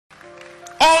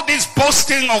all this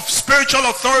boasting of spiritual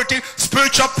authority,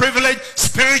 spiritual privilege,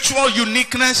 spiritual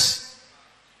uniqueness,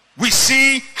 we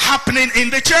see happening in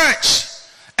the church.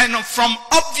 And from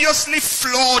obviously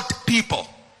flawed people.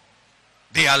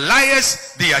 They are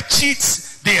liars, they are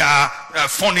cheats, they are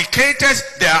fornicators,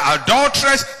 they are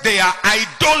adulterers, they are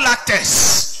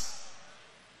idolaters.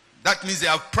 That means they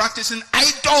are practicing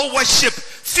idol worship,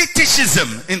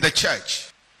 fetishism in the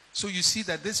church. So you see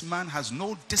that this man has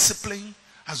no discipline,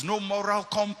 has no moral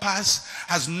compass,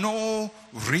 has no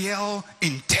real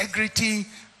integrity,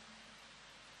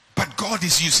 but God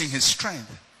is using his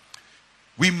strength.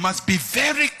 We must be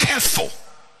very careful,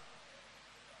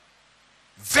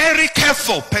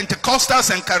 Pentecostals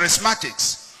and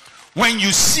charismatics, when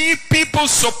you see people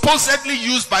supposedly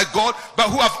used by God, but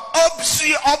who have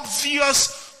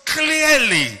obvious,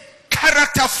 clearly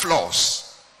character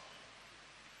flaws.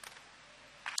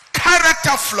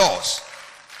 Character flaws.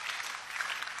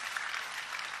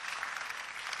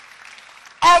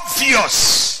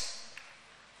 Obvious.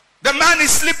 The man is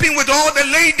sleeping with all the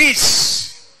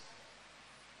ladies,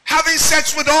 having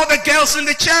sex with all the girls in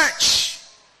the church.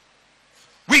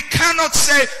 We cannot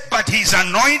say, but he's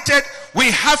anointed. We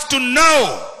have to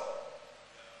know.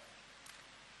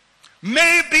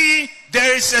 Maybe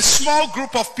there is a small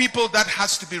group of people that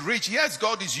has to be rich. Yes,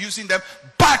 God is using them,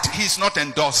 but he's not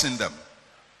endorsing them.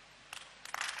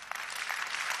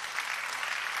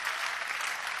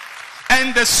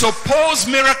 And the supposed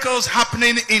miracles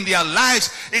happening in their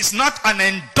lives is not an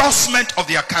endorsement of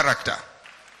their character.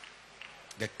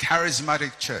 The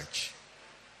charismatic church,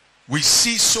 we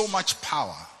see so much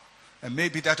power, and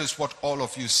maybe that is what all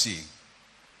of you see,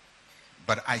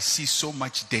 but I see so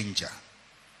much danger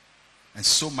and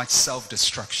so much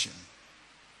self-destruction,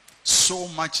 so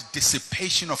much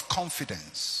dissipation of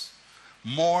confidence.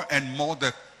 More and more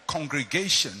the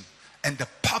congregation and the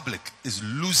public is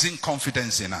losing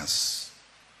confidence in us.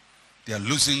 They are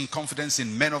losing confidence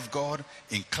in men of God,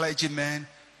 in clergymen.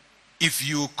 If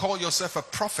you call yourself a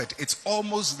prophet, it's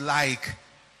almost like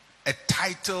a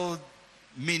title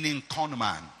meaning con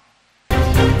man.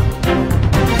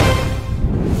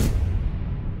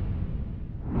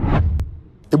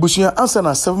 Ebushia answer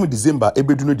na 7 December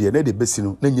ebeduno de na de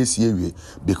besino na nyesi ewie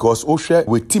because o hwe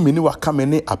we timi ni wakame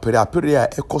ne apere a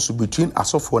ekoso between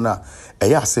asofo na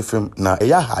eya asefem na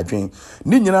eya hadwen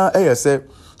ni nyina eyese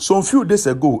some few days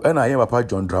ago and I am Papa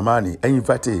John Dramani and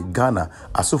invited Ghana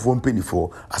asofo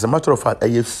mpenifo. As a matter of fact,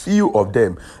 a few of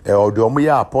them or the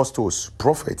omoya apostles,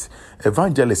 prophets,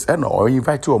 evangelists and or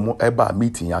invite to eba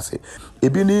meeting yase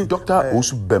ebini Dr.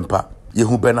 Osu Bempa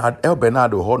Yehu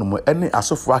Bernardo Honum, any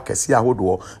asofo akesi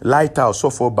ahodo, Lighthouse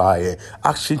sofo by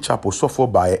Action Chapel sofo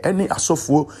by any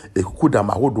asofo ekuda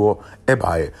mahodo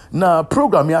ebae. Na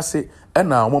program yase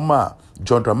na mama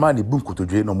John Dramani bunkuto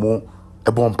no mo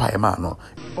ebon pa ema no.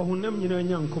 Ohunam nyina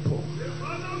nyankopo.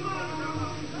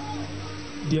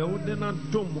 Dia wodena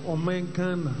dom oman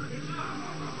Ghana.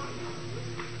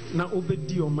 Na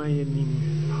obedi oman yanim.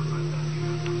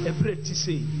 Ebreti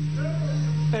sei.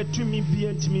 Etumi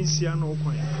bia ntimi nsia no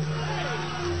kwan.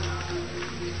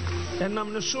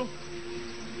 Enam ne so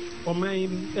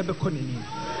oman ebekọ nani.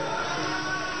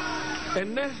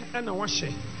 Enne na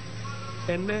wahye.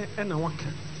 Enne na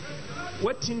waka.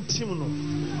 Watintim no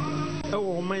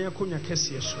ewo oman yakonya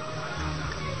kese so.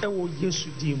 Ewo Yesu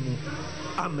di mu.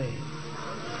 Amen.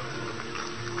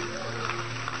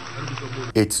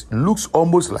 It looks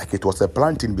almost like it was a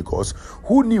planting because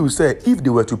who knew say if they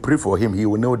were to pray for him he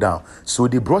will kneel down. So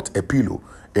they brought a pillow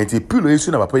and the pillow is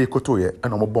na papa yekotoye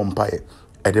and omo bompae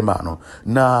edema no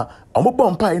na omo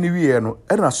bompae ni wie no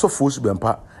e na sofo Osu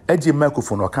Bempa eje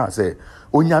microphone o kan say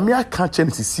onyame aka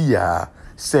chen sisi ya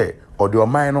say ode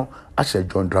oman no ahye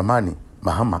John Dramani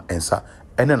Mahama ensa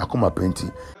ene na koma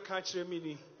penti ka kire mi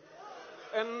ni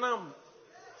enam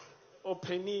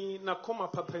openi na koma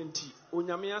papenti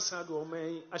onyame asa do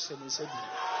oman ahye ni sabi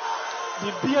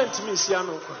bibia ntimi sia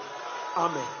no kwa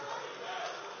amen.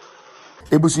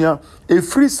 Ebusuya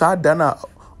efri sada na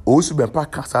Osu Bempa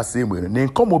kasa semu ne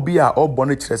nkomo bi a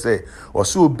obone kire se o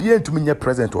so obi antumi nye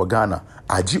president o Ghana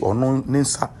agi ono ne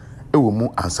nsa ewo mu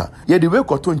ansa ye de we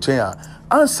koto nchen a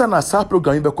ansa na sa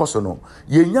program be koso no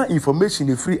ye nya information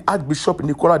e free Archbishop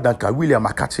Nicola Danka William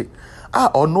Akachi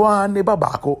ono a ne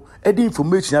babako edi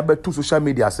information abeto social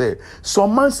media say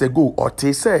some months ago or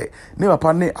te say ne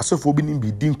papa ne asofo bi ni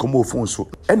bi din komo phone so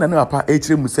ena ne papa e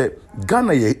kire mu say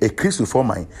Ghana ye a Christian for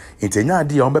mine intenya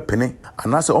ade ya ombepene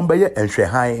anase ombeye enhwe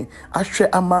han ahwe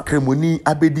ama kremoni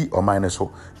abedi oman ne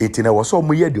so etina wo so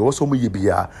omoye de wo so omoye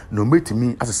bia no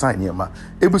metimi asesa nyema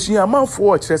ebusuya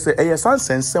amanfo o kire say eye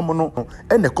sansensem no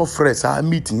and the conference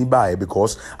meeting by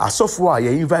because as of why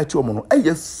you invite you on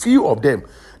a few of them.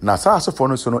 Now,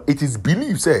 it is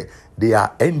believed say they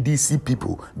are NDC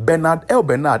people. Bernard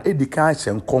Edikan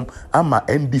Shenkom ama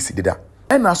NDC dida.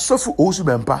 And as so for Osu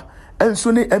Bempa, and so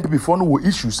ne MPP for no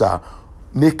issues are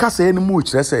ne kasa any much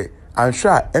say I'm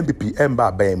sure MPP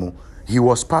Emba Bemu. He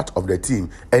was part of the team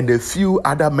and a few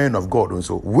other men of God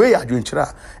also. Where are doing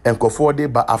chira and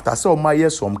Kofode, but after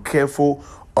some careful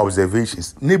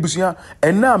observations. Nebusia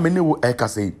and now many will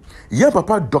say, yeah,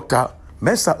 Papa Dr.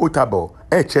 Mensa Otabo,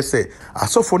 HSA, a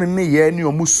sophone ne ye ni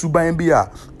omu suban bia,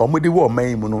 omudi wo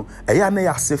man muno, eya ne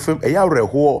ya sefem, eya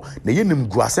reho, ne ye nim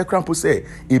guase krampo se,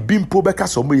 e bimpo beka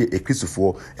somo ye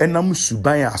ekrisufo, enam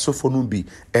suban a sophone bi,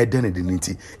 edene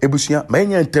diniti. Ebusia,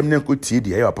 manya ntemne ko tie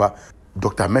di eya papa,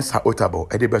 Dr. Mensa Otabo,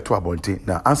 Edebeto Abonte,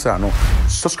 na answer no,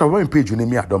 subscribe one page you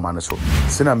me adoma so.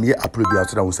 Sena me upload bi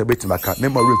so that we sebeti maka,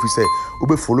 name my refi say,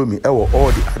 ube follow me, all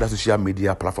the other social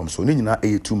media platforms. So, nina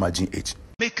A2 Margin H.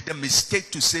 Make the mistake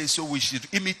to say, so we should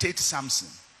imitate Samson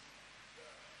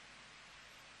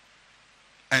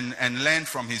and learn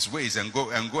from his ways and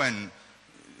go and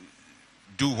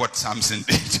do what Samson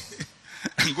did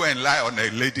and go and lie on a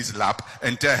lady's lap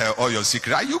and tell her all your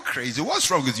secrets. Are you crazy?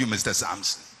 What's wrong with you, Mr.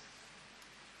 Samson?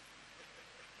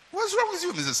 What's wrong with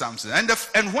you, Mr. Samson?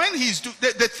 And when he's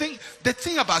the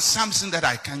thing about Samson that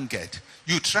I can't get,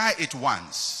 you try it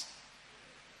once.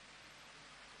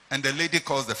 And the lady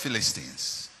calls the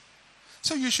Philistines.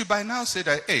 So you should by now say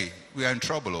that, hey, we are in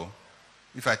trouble. Oh.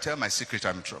 If I tell my secret,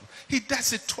 I'm in trouble. He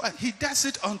does it twice. He does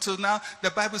it until now.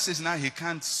 The Bible says now he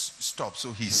can't stop.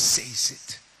 So he says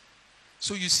it.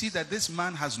 So you see that this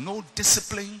man has no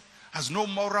discipline, has no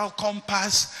moral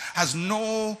compass, has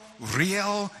no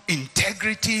real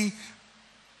integrity.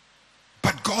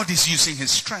 But God is using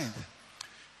his strength.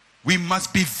 We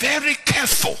must be very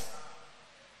careful.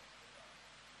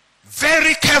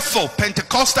 Very careful,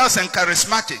 Pentecostals and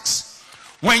charismatics,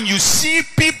 when you see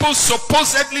people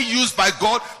supposedly used by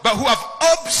God, but who have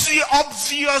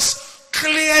obvious,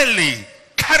 clearly,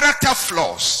 character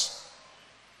flaws.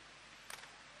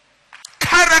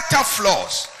 Character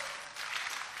flaws.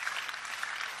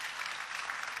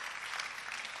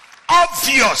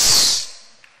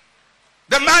 Obvious.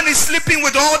 The man is sleeping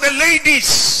with all the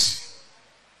ladies,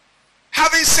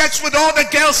 having sex with all the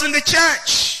girls in the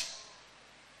church.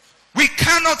 We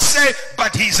cannot say,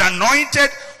 but he's anointed.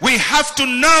 We have to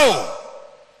know.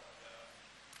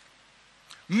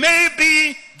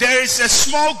 Maybe there is a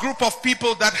small group of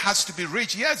people that has to be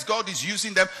reached. Yes, God is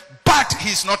using them, but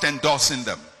he's not endorsing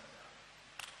them.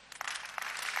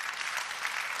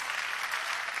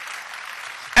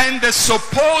 And the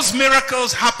supposed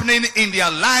miracles happening in their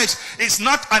lives is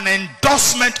not an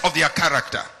endorsement of their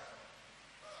character.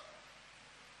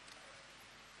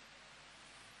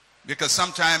 Because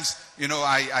sometimes, you know,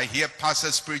 I hear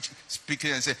pastors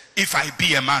speaking and say, if I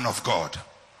be a man of God,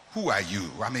 who are you?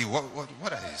 I mean,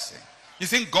 what are you saying? You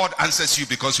think God answers you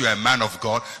because you are a man of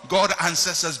God? God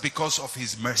answers us because of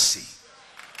his mercy.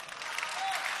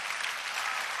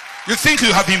 You think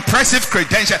you have impressive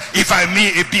credentials. If I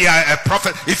be a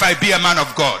prophet, if I be a man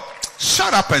of God.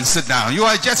 Shut up and sit down. You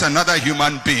are just another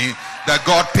human being that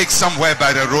God picks somewhere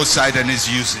by the roadside and is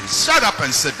using. Shut up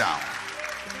and sit down.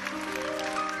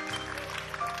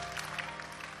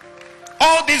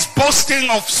 All this boasting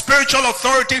of spiritual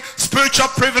authority, spiritual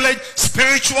privilege,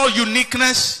 spiritual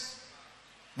uniqueness,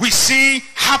 we see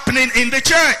happening in the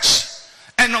church.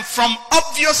 And from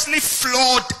obviously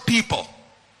flawed people.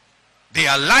 They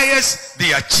are liars,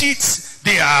 they are cheats,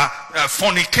 they are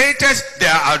fornicators, they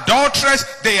are adulterers,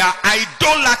 they are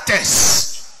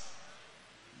idolaters.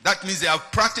 That means they are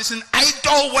practicing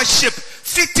idol worship,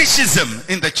 fetishism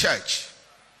in the church.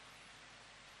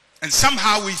 And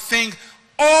somehow we think,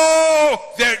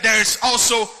 oh, there is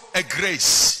also a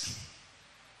grace.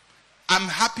 I'm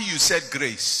happy you said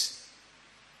grace.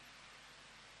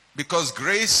 Because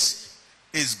grace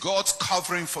is God's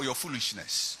covering for your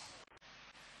foolishness.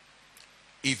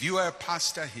 If you are a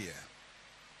pastor here,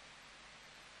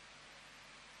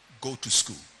 go to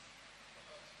school.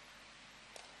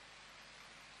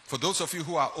 For those of you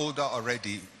who are older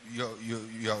already,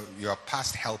 you're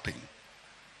past helping.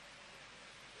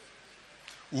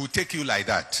 We'll take you like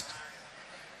that.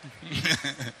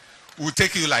 We'll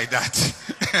take you like that.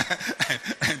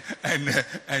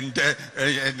 and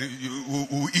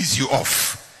we'll ease you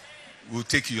off. We'll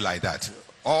take you like that.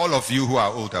 All of you who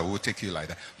are older will take you like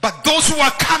that. But those who are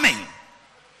coming,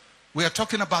 we are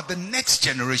talking about the next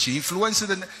generation,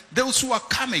 influencing those who are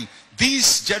coming.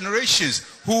 These generations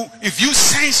who, if you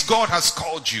sense God has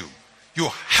called you, you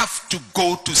have to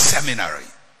go to seminary.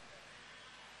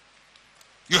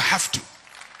 You have to.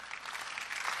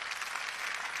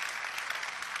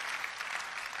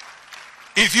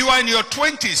 If you are in your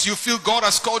 20s, you feel God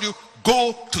has called you,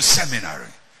 go to seminary.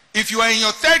 If you are in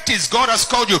your 30s, God has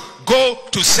called you, go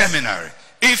to seminary.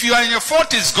 If you are in your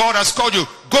 40s, God has called you,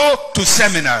 go to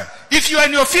seminary. If you are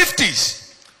in your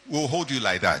 50s, we'll hold you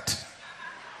like that.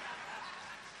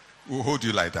 We'll hold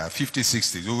you like that. 50s,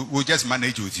 60s. We'll just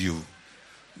manage with you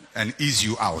and ease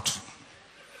you out.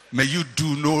 May you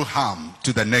do no harm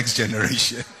to the next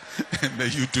generation. May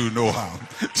you do no harm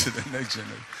to the next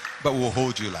generation. But we'll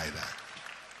hold you like that.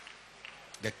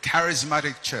 The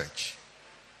charismatic church.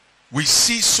 We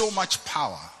see so much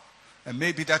power. And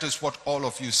maybe that is what all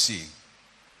of you see.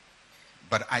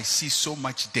 But I see so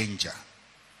much danger.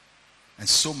 And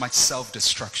so much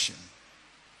self-destruction.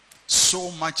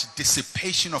 So much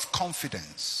dissipation of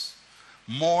confidence.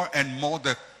 More and more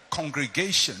the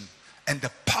congregation and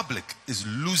the public is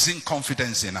losing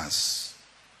confidence in us.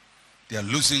 They are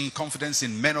losing confidence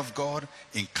in men of God,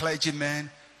 in clergymen.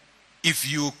 If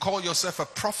you call yourself a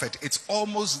prophet, it's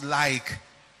almost like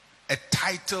a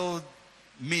title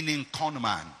meaning con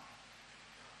man.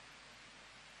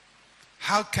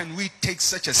 How can we take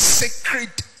such a sacred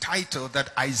title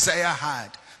that Isaiah had,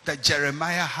 that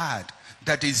Jeremiah had,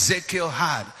 that Ezekiel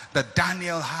had, that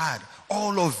Daniel had,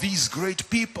 all of these great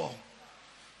people?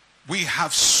 We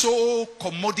have so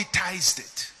commoditized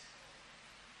it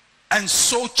and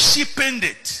so cheapened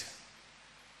it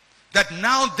that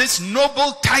now this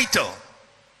noble title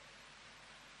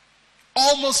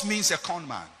almost means a con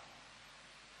man.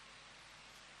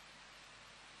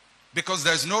 Because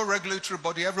there's no regulatory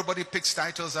body. Everybody picks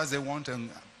titles as they want and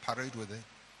parade with it.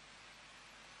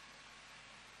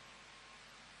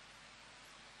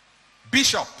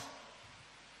 Bishop.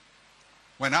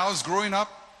 When I was growing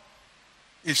up,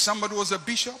 if somebody was a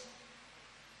bishop,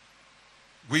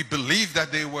 we believed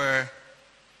that they were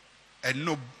a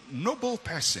noble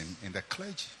person in the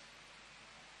clergy.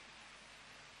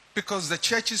 Because the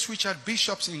churches which had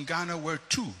bishops in Ghana were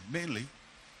two, mainly.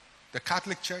 The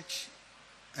Catholic Church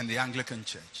and the Anglican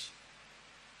Church.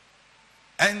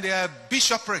 And their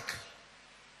bishopric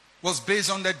was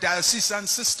based on the diocesan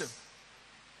system.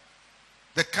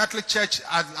 The Catholic Church,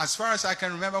 as far as I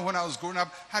can remember when I was growing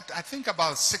up, had I think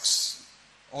about 6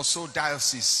 or so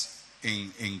dioceses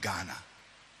in Ghana.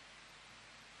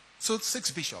 So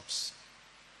 6 bishops.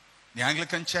 The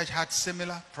Anglican Church had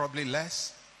similar, probably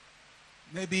less.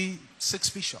 Maybe 6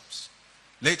 bishops.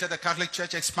 Later the Catholic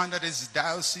Church expanded its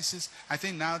dioceses. I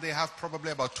think now they have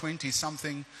probably about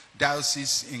 20-something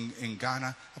dioceses in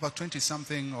Ghana. About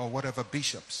 20-something or whatever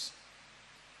bishops.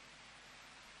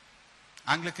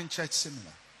 Anglican Church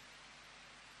similar.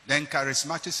 Then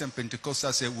Charismatics and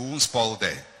Pentecostals say, we won't spoil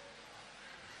there.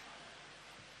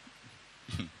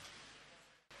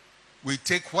 We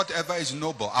take whatever is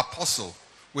noble. Apostle.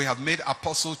 We have made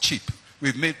apostle cheap.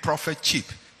 We've made prophet cheap.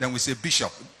 Then we say,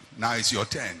 bishop, now it's your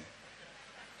turn.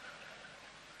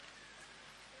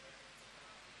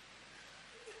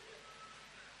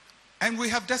 And we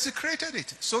have desecrated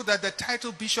it so that the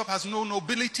title bishop has no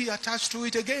nobility attached to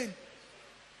it again.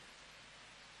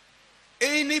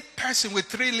 Any person with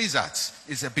 3 lizards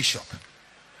is a bishop.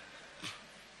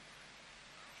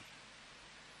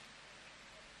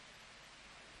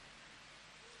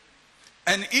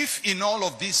 And if in all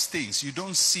of these things you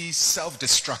don't see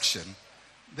self-destruction,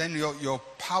 then your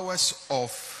powers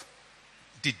of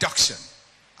deduction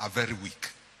are very weak.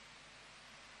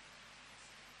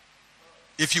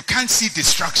 If you can't see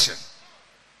destruction,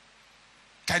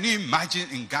 can you imagine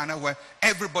in Ghana where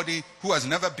everybody who has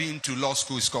never been to law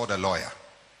school is called a lawyer?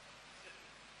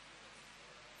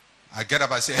 I get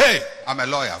up and say, hey, I'm a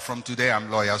lawyer. From today I'm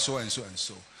lawyer so and so and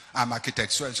so. I'm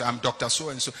architect so and so. I'm doctor so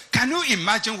and so. Can you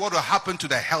imagine what will happen to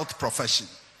the health profession?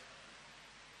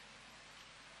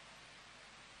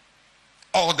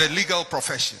 Or the legal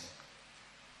profession?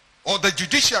 Or the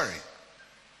judiciary?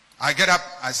 I get up,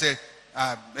 I say,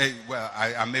 hey, well,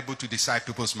 I'm able to decide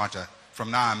people's matter.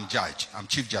 From now I'm judge. I'm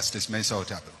Chief Justice Mensa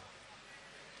Otabil.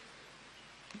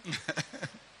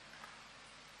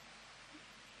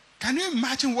 Can you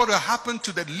imagine what will happen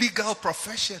to the legal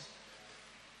profession?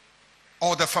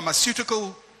 Or the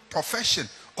pharmaceutical profession?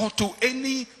 Or to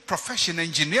any profession,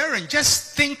 engineering?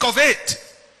 Just think of it.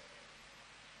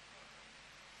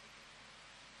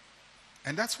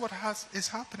 And that's what is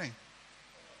happening.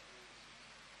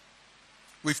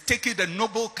 We've taken the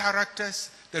noble characters,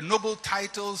 the noble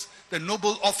titles, the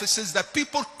noble offices that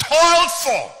people toiled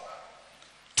for,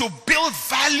 to build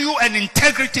value and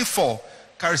integrity for.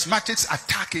 Charismatics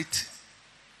attack it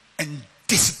and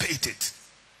dissipate it.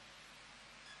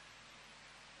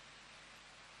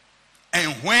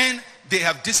 And when they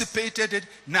have dissipated it,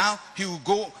 now he will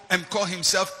go and call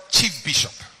himself chief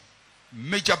bishop,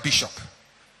 major bishop,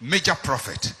 major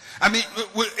prophet. I mean,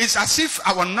 it's as if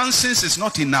our nonsense is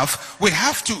not enough. We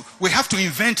have to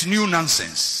invent new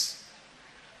nonsense.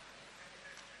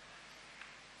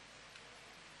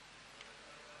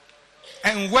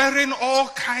 And wearing all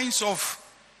kinds of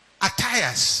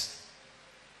attires.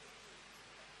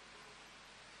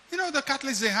 You know, the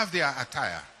Catholics, they have their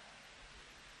attire.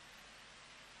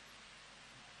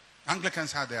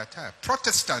 Anglicans have their attire.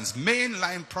 Protestants,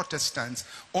 mainline Protestants,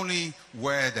 only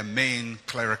wear the main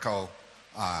clerical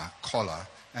collar,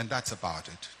 and that's about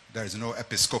it. There is no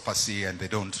episcopacy, and they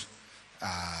don't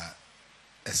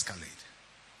escalate.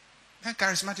 And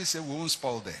charismatics say, we won't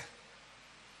spoil there.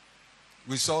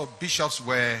 We saw bishops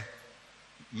wear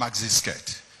maxi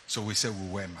skirt, so we say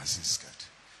we'll wear maxi skirt.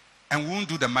 And we won't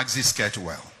do the maxi skirt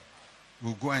well.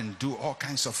 We'll go and do all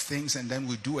kinds of things, and then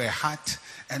we do a hat,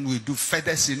 and we do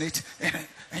feathers in it,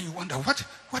 and you wonder,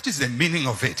 what is the meaning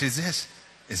of it? It's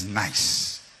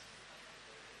nice.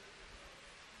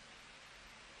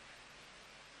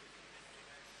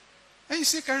 And you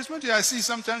see, charismatic, I see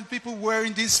sometimes people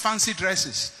wearing these fancy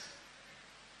dresses.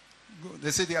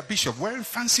 They say they are bishop, wearing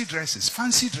fancy dresses,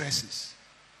 fancy dresses.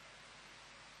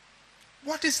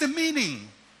 What is the meaning?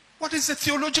 What is the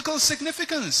theological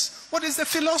significance? What is the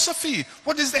philosophy?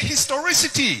 What is the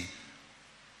historicity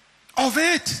of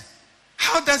it?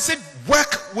 How does it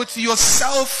work with your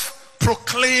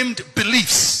self-proclaimed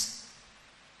beliefs?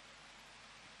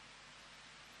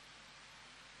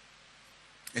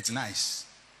 It's nice.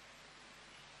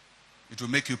 It will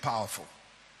make you powerful.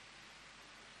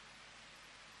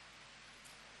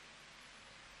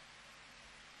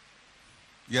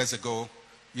 Years ago,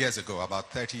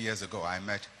 about 30 years ago, I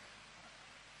met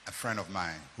a friend of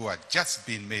mine who had just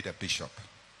been made a bishop.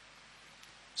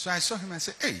 So I saw him and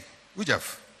said, hey,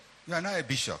 Ujaf, you are now a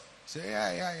bishop. He said,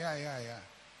 yeah.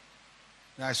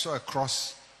 Then I saw a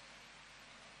cross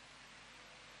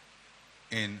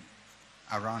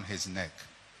around his neck.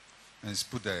 And he's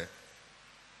put the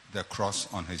cross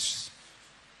in his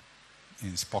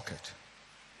pocket.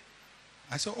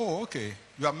 I said, oh, okay.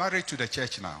 You are married to the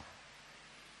church now.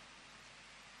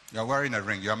 You are wearing a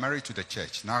ring. You are married to the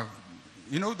church. Now,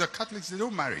 you know, the Catholics, they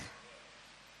don't marry.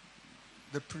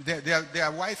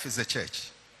 Their wife is the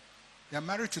church. They are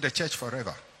married to the church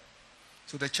forever.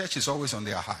 So the church is always on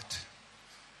their heart.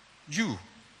 Your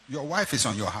wife is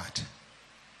on your heart.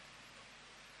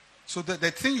 So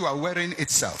the thing you are wearing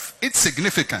itself, its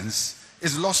significance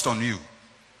is lost on you.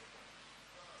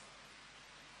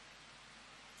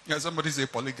 Yeah, somebody say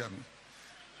polygamy.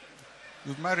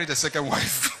 You've married a second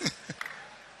wife.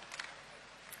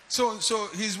 So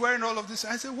he's wearing all of this.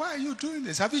 I said, why are you doing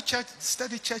this? Have you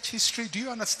studied church history? Do you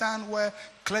understand where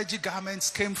clergy garments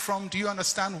came from? Do you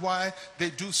understand why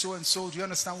they do so and so? Do you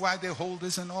understand why they hold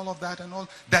this and all of that and all?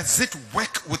 Does it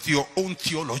work with your own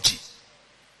theology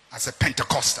as a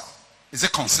Pentecostal? Is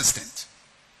it consistent?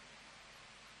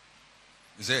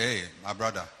 You say, hey, my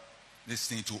brother, this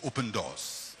thing to open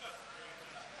doors.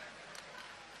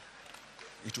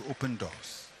 It will open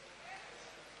doors.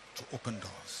 To open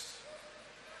doors.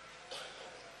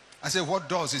 I said, what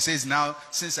doors? He says, now,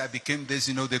 since I became this,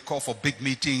 you know, they call for big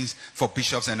meetings for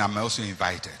bishops, and I'm also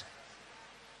invited.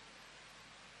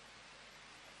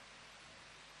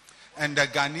 And the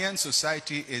Ghanaian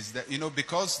society is that, you know,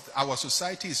 because our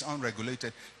society is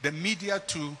unregulated, the media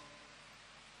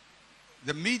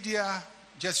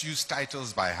just use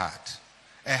titles by heart.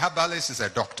 A herbalist is a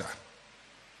doctor.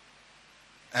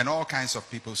 And all kinds of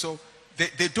people. So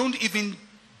they don't even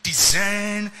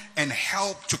discern and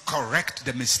help to correct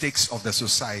the mistakes of the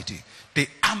society. They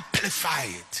amplify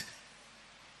it.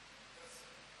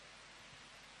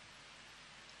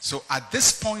 So at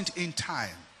this point in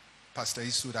time, Pastor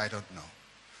Eastwood, I don't know.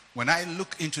 When I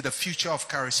look into the future of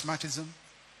charismatism,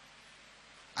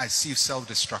 I see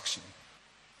self-destruction.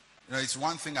 You know, it's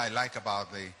one thing I like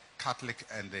about the Catholic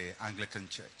and the Anglican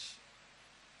Church.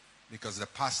 Because the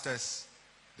pastors,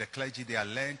 the clergy, they are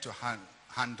trained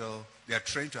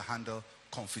to handle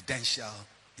confidential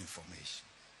information.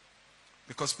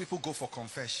 Because people go for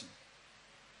confession.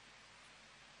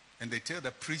 And they tell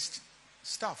the priest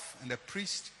stuff. And the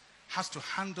priest has to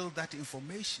handle that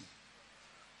information.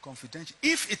 Confidential.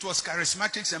 If it was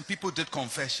charismatics and people did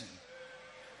confession,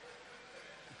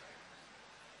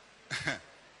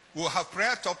 we'll have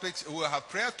prayer topics, we'll have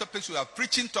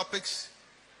preaching topics,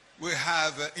 we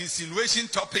have insinuation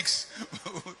topics,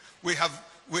 we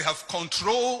have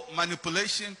control,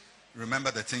 manipulation. Remember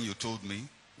the thing you told me?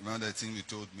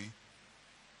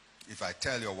 If I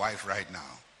tell your wife right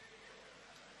now,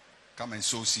 come and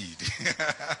sow seed.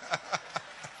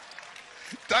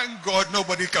 Thank God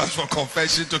nobody comes for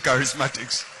confession to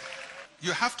charismatics.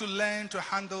 You have to learn to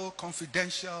handle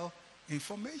confidential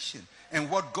information. And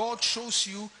what God shows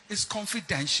you is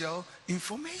confidential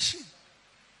information.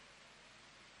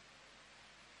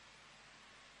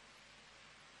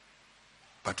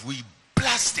 But we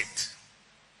blast it.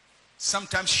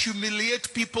 Sometimes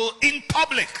humiliate people in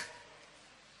public.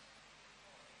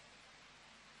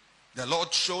 The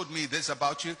Lord showed me this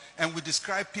about you, and we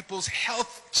describe people's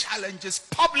health challenges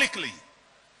publicly.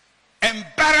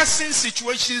 Embarrassing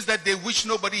situations that they wish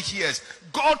nobody hears.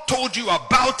 God told you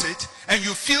about it, and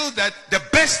you feel that the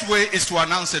best way is to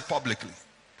announce it publicly.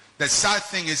 The sad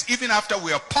thing is, even after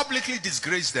we have publicly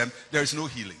disgraced them, there is no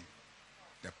healing.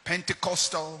 The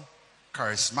Pentecostal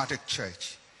charismatic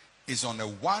church is on a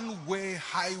one-way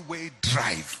highway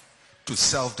drive to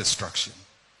self-destruction.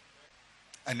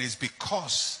 And it's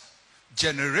because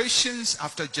generations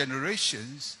after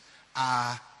generations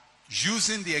are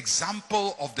using the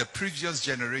example of the previous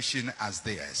generation as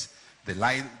theirs. They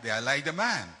are like the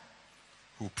man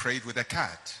who prayed with a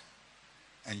cat.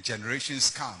 And generations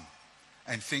come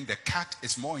and think the cat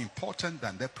is more important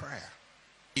than the prayer.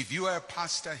 If you are a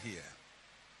pastor here,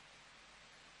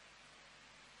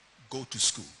 go to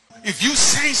school. If you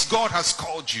sense God has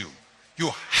called you, you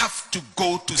have to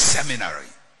go to seminary.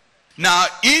 Now,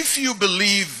 if you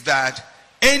believe that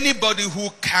anybody who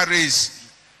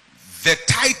carries the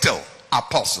title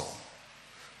apostle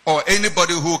or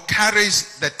anybody who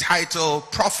carries the title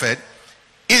prophet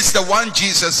is the one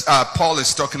Paul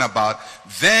is talking about,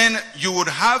 then you would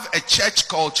have a church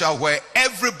culture where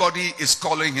everybody is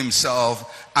calling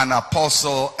himself an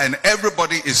apostle and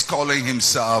everybody is calling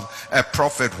himself a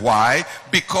prophet. Why?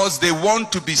 Because they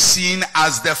want to be seen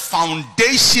as the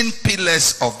foundation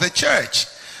pillars of the church,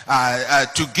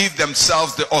 to give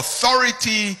themselves the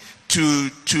authority to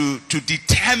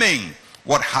determine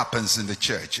what happens in the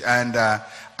church. And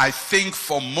I think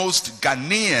for most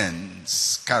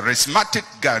Ghanaians, charismatic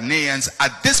Ghanaians,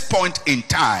 at this point in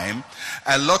time,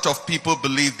 a lot of people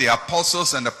believe the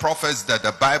apostles and the prophets that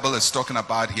the Bible is talking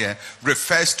about here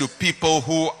refers to people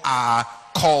who are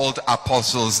called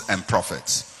apostles and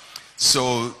prophets.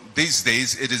 So these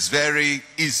days, it is very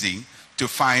easy to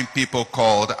find people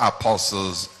called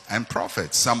apostles and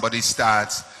prophets. Somebody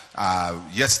starts,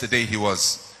 yesterday he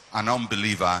was an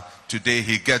unbeliever, today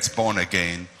he gets born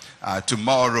again.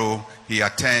 Tomorrow he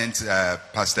attends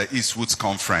Pastor Eastwood's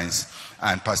conference,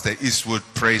 and Pastor Eastwood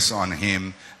prays on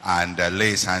him and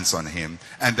lays hands on him.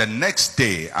 And the next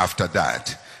day after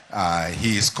that,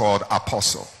 he is called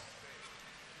apostle.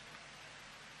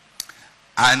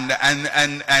 And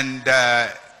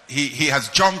he has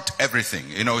jumped everything.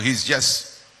 You know, he's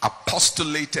just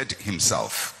apostolated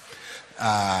himself.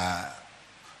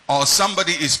 Or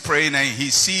somebody is praying and he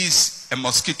sees a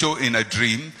mosquito in a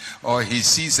dream, or he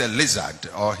sees a lizard,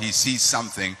 or he sees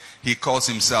something, he calls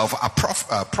himself a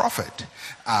prophet.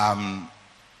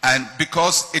 And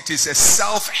because it is a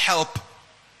self-help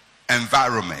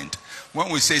environment,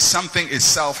 when we say something is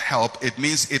self-help, it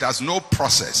means it has no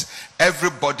process.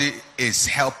 Everybody is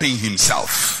helping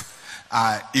himself.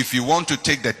 If you want to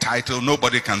take the title,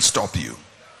 nobody can stop you.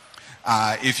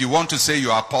 If you want to say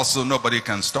you're apostle, nobody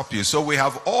can stop you. So we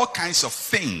have all kinds of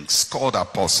things called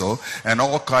apostle and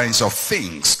all kinds of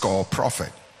things called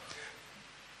prophet.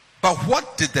 But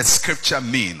what did the scripture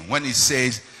mean when it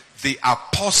says the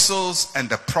apostles and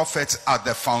the prophets are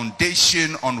the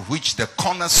foundation on which the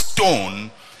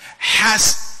cornerstone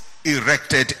has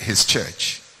erected his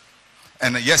church?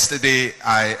 And yesterday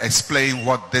I explained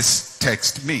what this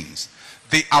text means.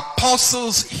 The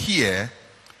apostles here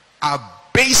are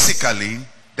basically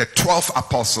the 12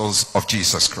 apostles of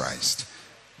Jesus Christ.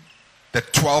 The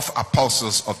 12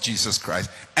 apostles of Jesus Christ.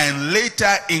 And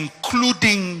later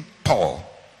including Paul.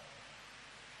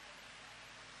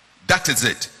 That is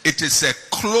it. It is a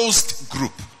closed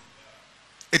group.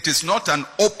 It is not an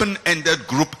open-ended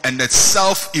group and a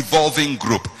self-evolving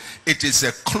group. It is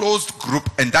a closed group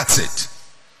and that's it.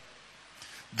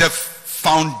 The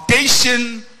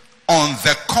foundation on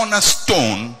the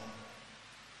cornerstone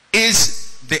is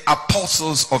the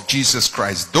apostles of Jesus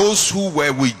Christ. Those who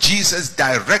were with Jesus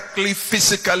directly,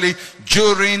 physically,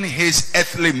 during his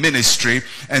earthly ministry,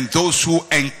 and those who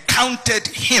encountered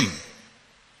him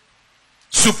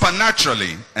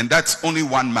supernaturally. And that's only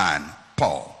one man,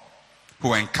 Paul,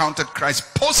 who encountered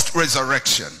Christ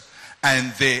post-resurrection.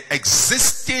 And the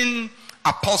existing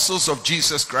apostles of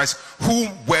Jesus Christ who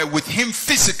were with him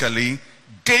physically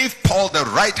gave Paul the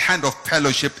right hand of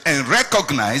fellowship and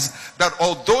recognized that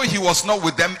although he was not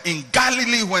with them in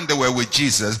Galilee when they were with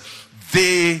Jesus,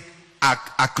 they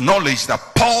acknowledged that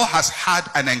Paul has had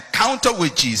an encounter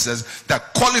with Jesus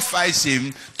that qualifies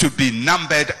him to be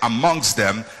numbered amongst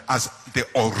them as the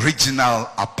original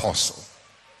apostle.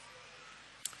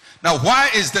 Now, why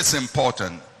is this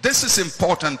important? This is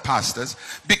important, pastors,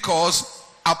 because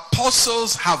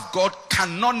apostles have got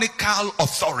canonical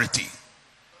authority.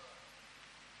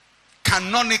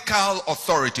 Canonical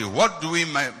authority. What do we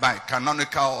mean by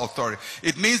canonical authority?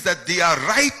 It means that their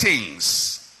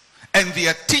writings and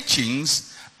their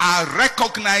teachings are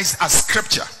recognized as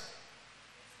scripture.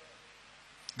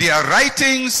 Their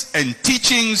writings and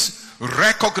teachings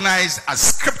recognized as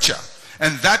scripture.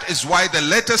 And that is why the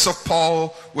letters of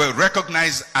Paul were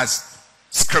recognized as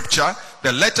scripture.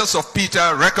 The letters of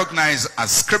Peter recognized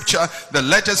as scripture. The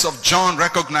letters of John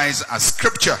recognized as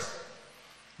scripture.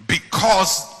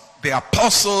 Because the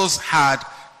apostles had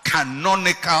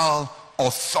canonical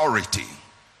authority.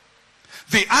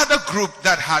 The other group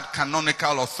that had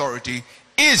canonical authority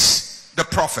is the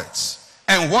prophets.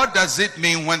 And what does it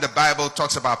mean when the Bible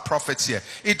talks about prophets here?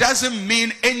 It doesn't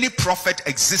mean any prophet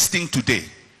existing today.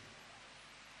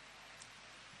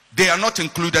 They are not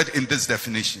included in this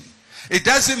definition. It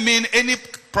doesn't mean any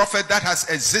prophet that has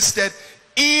existed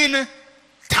in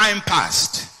time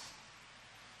past.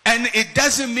 And it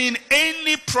doesn't mean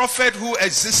any prophet who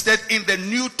existed in the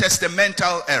New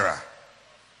Testamental era.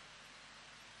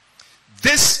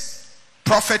 This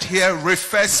prophet here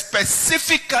refers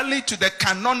specifically to the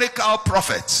canonical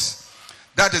prophets.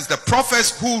 That is the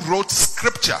prophets who wrote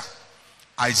scripture.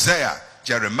 Isaiah,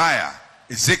 Jeremiah,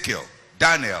 Ezekiel,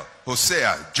 Daniel,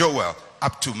 Hosea, Joel,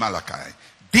 up to Malachi.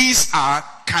 These are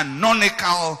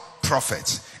canonical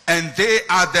prophets. And they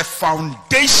are the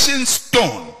foundation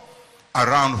stone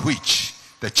around which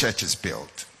the church is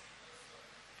built.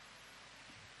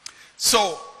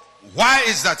 So, why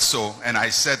is that so? And I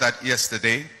said that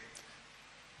yesterday.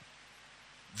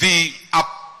 The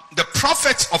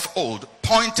prophets of old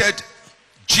pointed,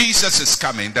 Jesus is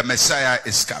coming, the Messiah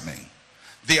is coming.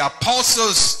 The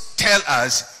apostles tell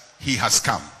us he has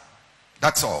come.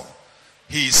 That's all.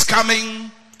 He is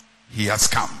coming, he has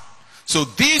come. So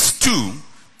these two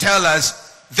tell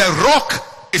us the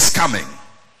rock is coming.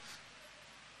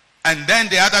 And then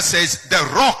the other says the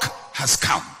rock has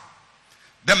come.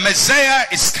 The Messiah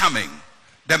is coming.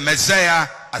 The Messiah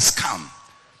has come.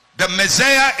 The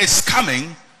Messiah is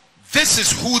coming. This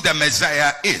is who the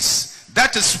Messiah is.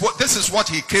 This is what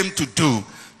he came to do.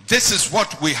 This is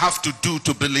what we have to do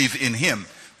to believe in him.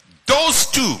 Those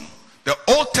two, the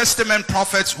Old Testament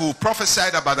prophets who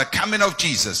prophesied about the coming of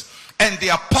Jesus, and the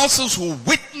apostles who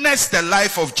witnessed the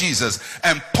life of Jesus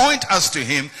and point us to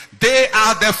him, they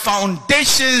are the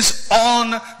foundations on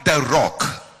the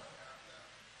rock.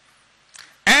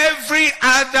 Every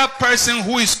other person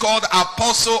who is called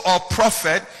apostle or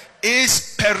prophet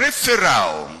is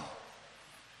peripheral.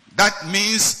 That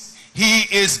means he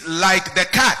is like the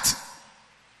cat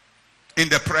in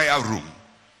the prayer room.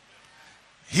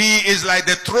 He is like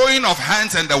the throwing of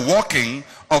hands and the walking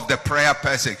of the prayer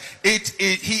person.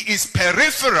 He is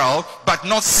peripheral but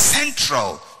not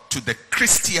central to the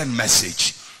Christian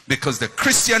message. Because the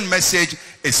Christian message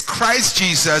is Christ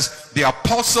Jesus, the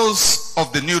apostles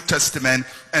of the New Testament,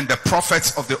 and the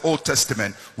prophets of the Old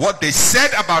Testament. What they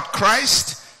said about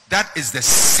Christ, that is the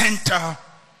center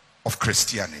of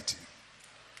Christianity.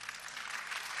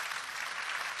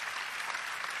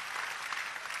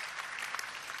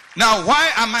 Now, why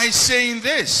am I saying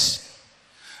this?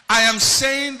 I am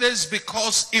saying this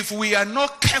because if we are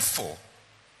not careful,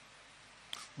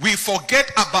 we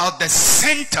forget about the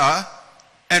center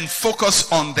and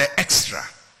focus on the extra.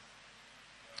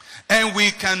 And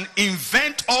we can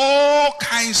invent all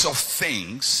kinds of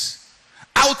things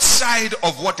outside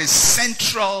of what is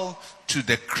central to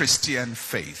the Christian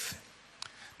faith.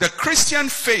 The Christian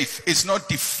faith is not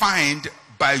defined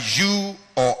by you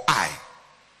or I.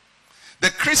 The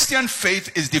Christian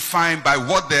faith is defined by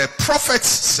what the prophets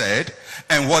said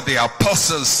and what the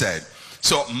apostles said.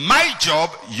 So my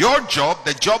job, your job,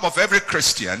 the job of every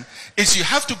Christian is you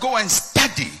have to go and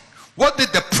study. What did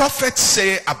the prophets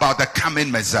say about the coming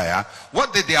Messiah?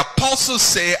 What did the apostles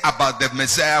say about the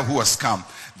Messiah who has come?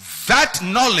 That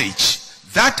knowledge,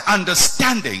 that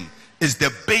understanding is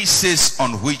the basis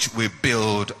on which we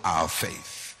build our faith.